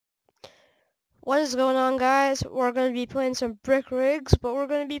What is going on, guys? We're gonna be playing some brick rigs, but we're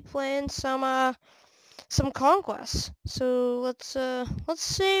gonna be playing some conquests. So let's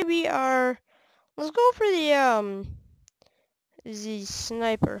say we are. Let's go for the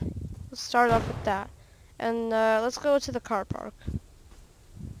sniper. Let's start off with that, and let's go to the car park.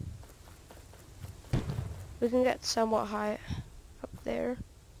 We can get somewhat high up there.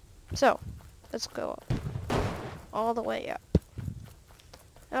 So let's go up, all the way up.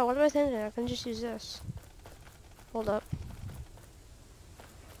 Oh, what am I thinking? I can just use this. Hold up.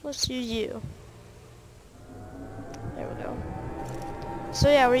 Let's use you. There we go. So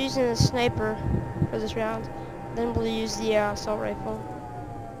yeah, we're using a sniper for this round. Then we'll use the assault rifle.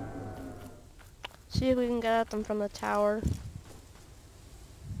 See if we can get at them from the tower.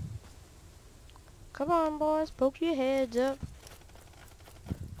 Come on, boys, poke your heads up.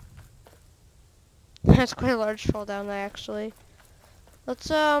 That's quite a large fall down there, actually.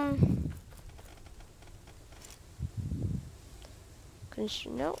 Let's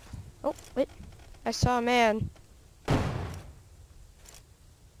no. Oh wait, I saw a man.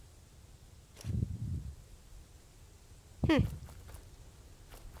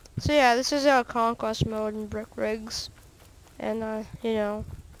 So yeah, this is our conquest mode in brick rigs, and you know,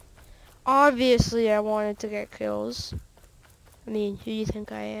 obviously I wanted to get kills. I mean, who do you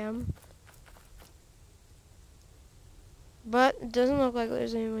think I am? But it doesn't look like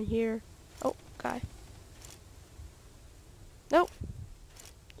there's anyone here. Oh, guy. Nope.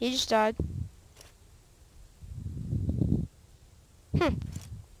 He just died. See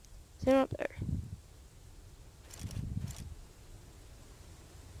him up there.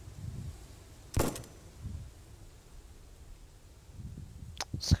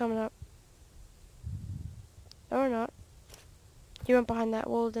 It's coming up. Or not. He went behind that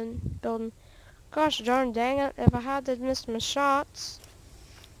building. Gosh darn dang it, if I had missed my shots,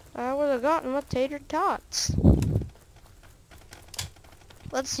 I would have gotten my tater tots.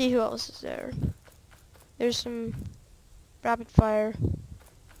 Let's see who else is there. There's some rapid fire.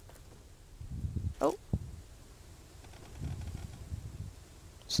 Oh.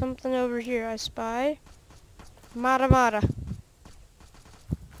 Something over here I spy. Mara Mara.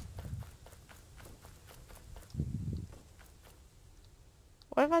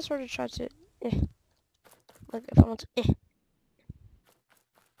 What if I sort of try to, like if I want to,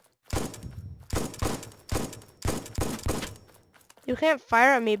 You can't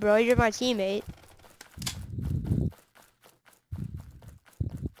fire at me, bro. You're my teammate.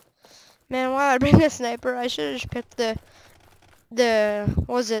 Man, why did I bring a sniper? I should have just picked what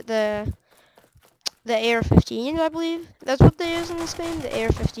was it, the AR-15s, I believe. That's what they use in this game, the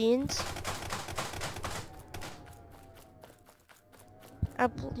AR-15s. I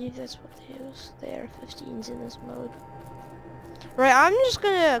believe that's what they use, the AR-15s in this mode. Right, I'm just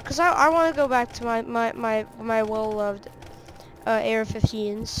gonna, cause I want to go back to my well-loved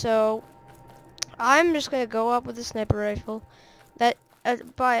AR-15s, so I'm just gonna go up with a sniper rifle that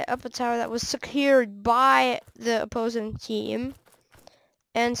up a tower that was secured by the opposing team,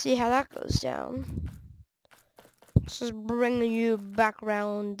 and see how that goes down. Just bringing you back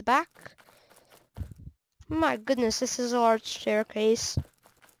around the back. My goodness, this is a large staircase.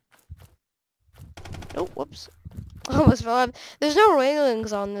 Oh, whoops. Almost fell off. There's no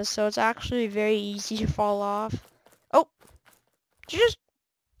railings on this, so it's actually very easy to fall off. Oh, just...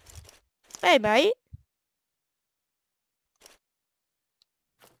 Hey, mate.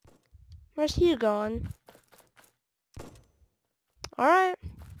 Where's he gone? Alright.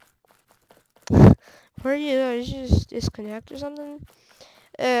 Where are you? Did you just disconnect or something?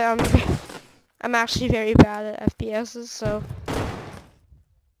 I'm actually very bad at FPSs, so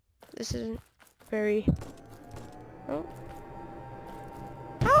this isn't very... Oh.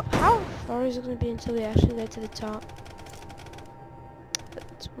 How far is it going to be until we actually get to the top?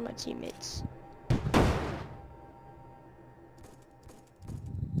 That's one of my teammates.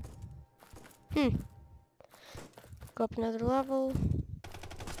 Go up another level.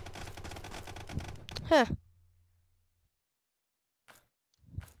 Huh.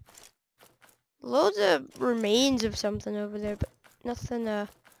 Loads of remains of something over there, but nothing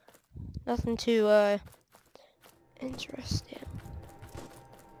too, interesting.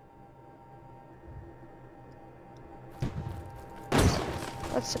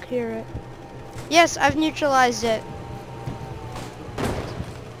 Let's secure it. Yes, I've neutralized it.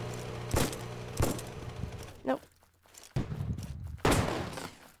 Nope.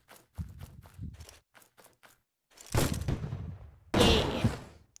 Yay.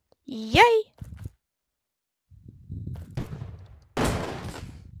 Yay!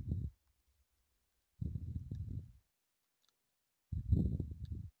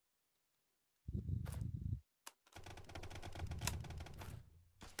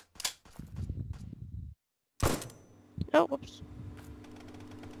 Oh, whoops.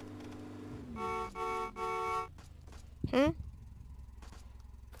 Hmm?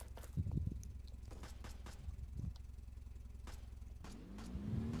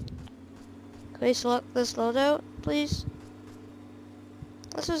 Can we select this loadout, please?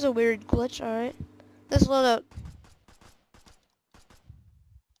 This is a weird glitch, alright. This loadout.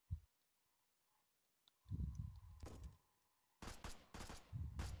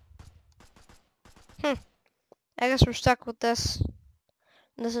 I guess we're stuck with this.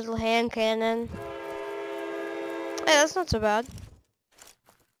 This little hand cannon. Hey, that's not so bad.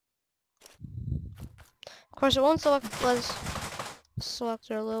 Of course, it won't select. Let's select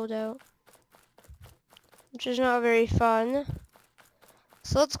our loadout, which is not very fun.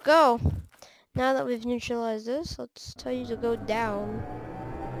 So let's go. Now that we've neutralized this, let's tell you to go down.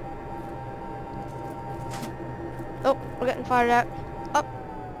 Oh, we're getting fired at. Up.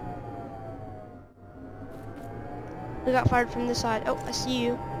 We got fired from this side. Oh, I see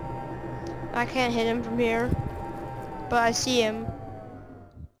you. I can't hit him from here, but I see him.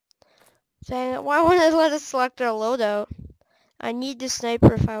 Dang it, why won't it let us select our loadout? I need the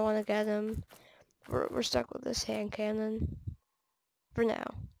sniper if I want to get him. We're stuck with this hand cannon. For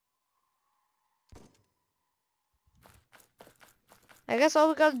now. I guess all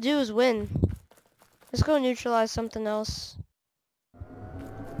we gotta do is win. Let's go neutralize something else.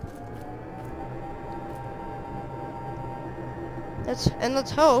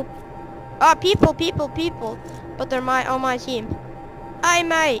 Let's hope. Ah, people. But they're on my team. Aye,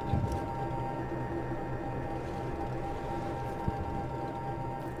 mate.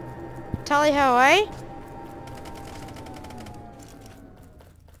 Tally ho, eh?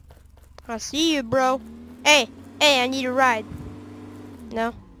 I see you, bro. Hey, I need a ride.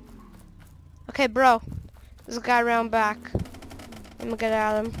 No? Okay, bro. There's a guy around back. I'm gonna get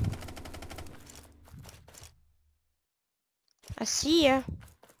at him. I see ya.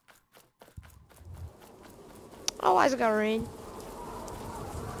 Oh, why's it got rain?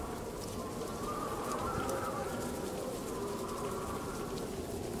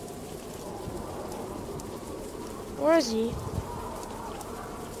 Where is he?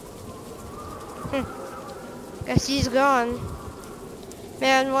 Guess he's gone.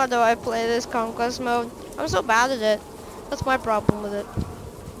 Man, why do I play this conquest mode? I'm so bad at it. That's my problem with it.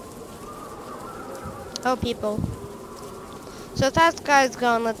 Oh, people. So if that guy's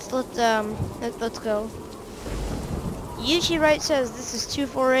gone, let's go. Yuchi Wright says this is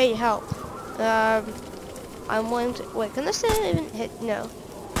 248 help. I'm willing to wait. Can this thing even hit? No.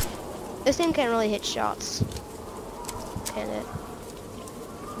 This thing can't really hit shots. Can it?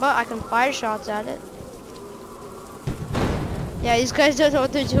 But I can fire shots at it. Yeah, these guys don't know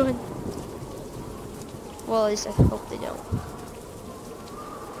what they're doing. Well, at least I hope they don't.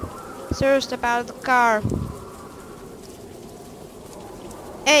 Sir, step out of the car.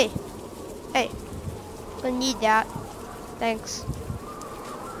 Hey! I need that. Thanks.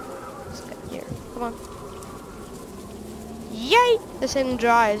 Let's get here. Come on. Yay! This thing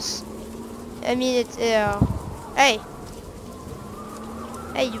drives. I mean, it's, Hey!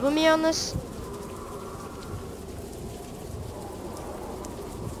 Hey, you with me on this?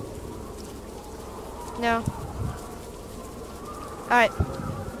 No. Alright.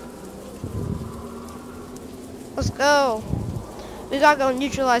 Let's go. We gotta go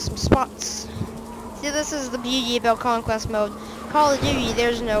neutralize some spots. See, this is the beauty about Conquest mode. Call of Duty,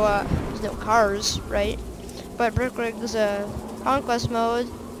 there's no cars, right? But Brick Rig's Conquest mode,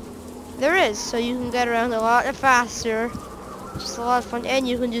 there is. So you can get around a lot faster. Just a lot of fun, and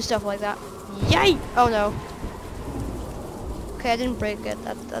you can do stuff like that. Yay! Oh no. Okay, I didn't break it.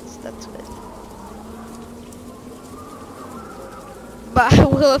 That's good. But I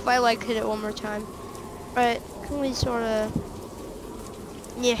will if I like hit it one more time. Right? Can we sort of?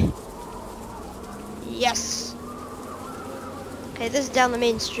 Yeah. Yes. Okay, this is down the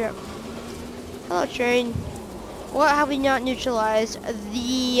main strip. Hello, train. What have we not neutralized?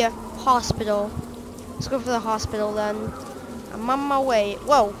 The hospital. Let's go for the hospital then. I'm on my way.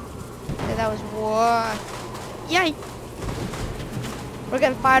 Whoa. Okay, that was what? Yay. We're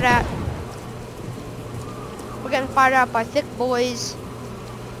getting fired at. We're getting fired at by thick boys.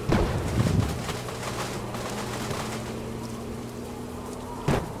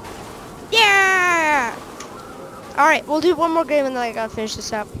 Yeah! Alright, we'll do one more game and then I gotta finish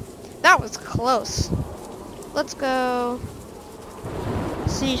this up. That was close. Let's go.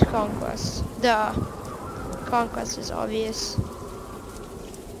 Siege Conquest. Duh. Conquest is obvious.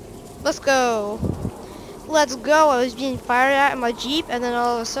 Let's go. Let's go. I was being fired at in my Jeep and then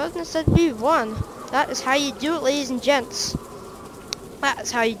all of a sudden it said we won. That is how you do it, ladies and gents. That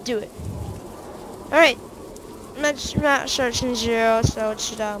is how you do it. Alright. Not searching 0, so it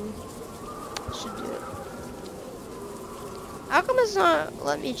should do it. How come it's not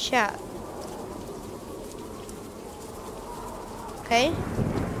let me chat? Okay.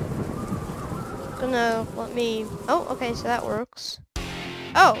 Gonna let me. Oh, okay, so that works.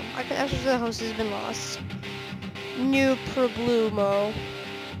 Oh, I can access the host has been lost. New problemo.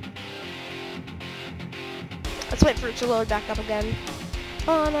 Let's wait for it to load back up again.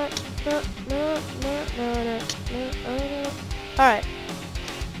 Oh, no. Alright.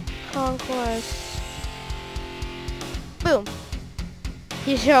 Conquest. Boom.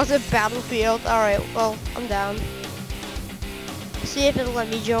 He shows a battlefield. Alright, well, I'm down. See if it'll let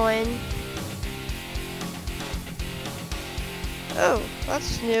me join. Oh,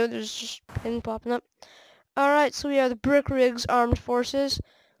 that's new. There's just a pin popping up. Alright, so we are the Brick Rigs Armed Forces.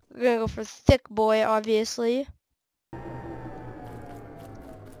 We're gonna go for Thick Boy, obviously.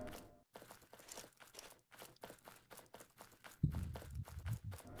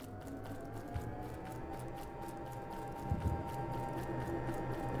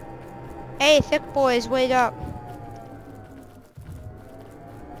 Hey, Thick Boys, wait up.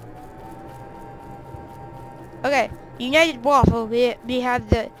 Okay, United Waffle, we have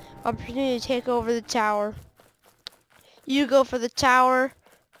the opportunity to take over the tower. You go for the tower,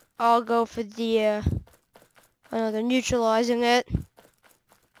 I'll go for the, they're neutralizing it.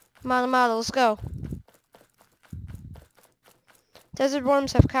 Model, let's go. Desert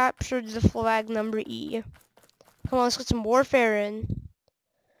Worms have captured the flag number E. Come on, let's get some warfare in.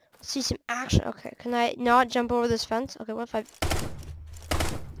 Let's see some action. Okay, can I not jump over this fence? Okay, what if I...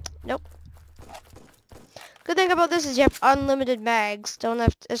 Nope. Good thing about this is you have unlimited mags. Don't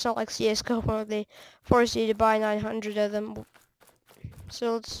have to, it's not like CSGO where they force you to buy 900 of them.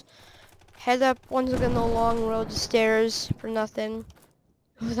 So let's head up once again the long road to stairs for nothing.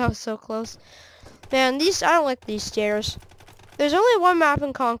 That was so close. Man, I don't like these stairs. There's only one map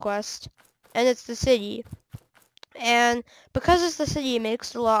in Conquest, and it's the city. And because it's the city, it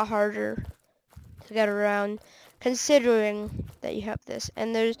makes it a lot harder to get around, considering that you have this.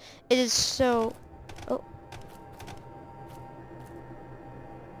 And it is so... Oh.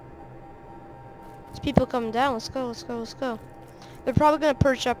 There's people coming down. Let's go, let's go, let's go. They're probably gonna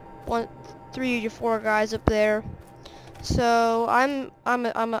perch up 3 to 4 guys up there. So I'm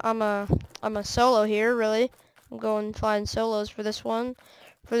a solo here, really. I'm going flying solos for this one,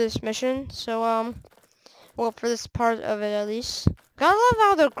 for this mission. So well, for this part of it at least. Gotta love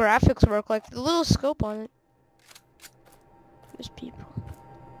how the graphics work, like the little scope on it. There's people.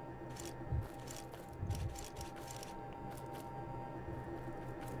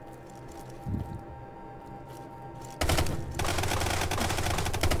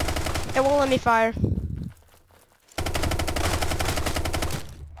 It won't let me fire.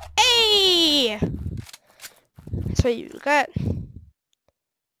 Hey! That's what you got.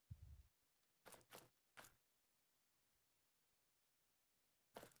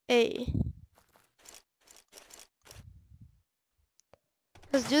 Hey.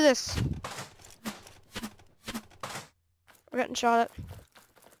 Let's do this. We're getting shot at.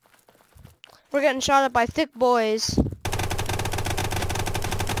 We're getting shot at by thick boys.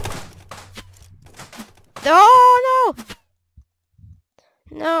 Oh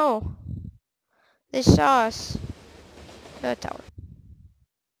no! No. They saw us. The tower.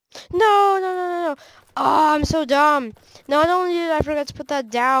 No, no, no, no, no. Oh, I'm so dumb. Not only did I forget to put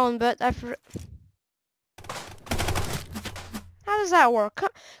that down, but How does that work?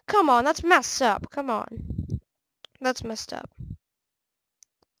 Come on, that's messed up. Come on. That's messed up.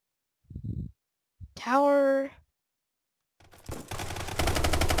 Tower.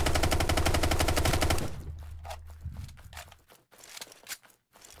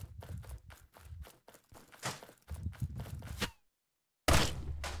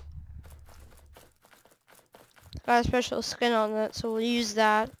 Got a special skin on it, so we'll use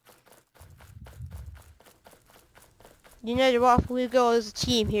that. United Waffle, we go as a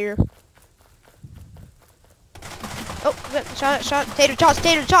team here. Oh, shot, tater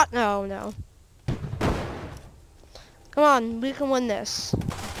tot. No, no. Come on, we can win this.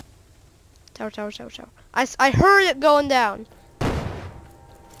 Tower. I heard it going down.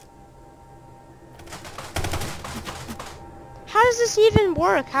 How does this even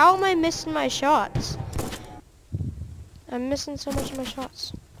work? How am I missing my shots? I'm missing so much of my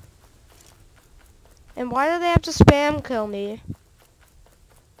shots. And why do they have to spam kill me?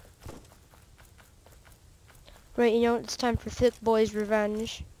 Right, you know, it's time for Thick Boy's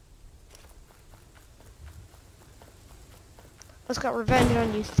revenge. Let's get revenge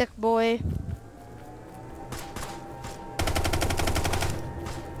on you, Thick Boy.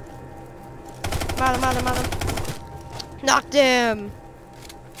 Mata. Knocked him.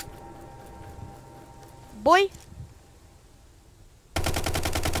 Boy.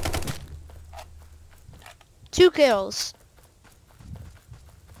 Two kills.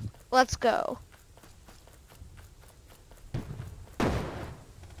 Let's go.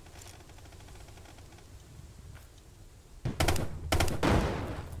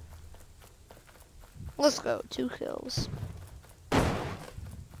 Let's go. 2 kills.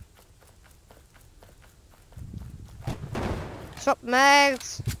 Stop,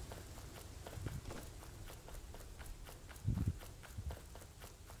 Max.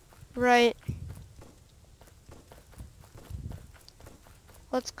 Right.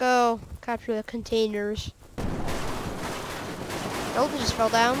 Let's go capture the containers. Oh, they just fell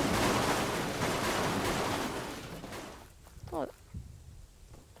down. Oh,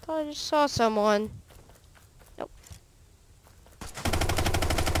 thought I just saw someone. Nope.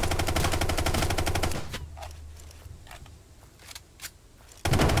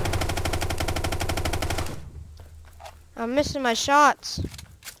 I'm missing my shots.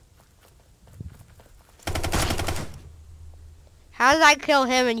 How did I kill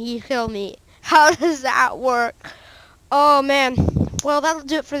him and he killed me? How does that work? Oh man. Well, that'll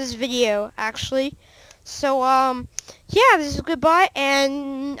do it for this video, actually. So, yeah, this is goodbye,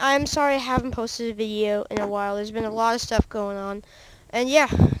 and I'm sorry I haven't posted a video in a while. There's been a lot of stuff going on. And yeah,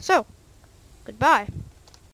 so, goodbye.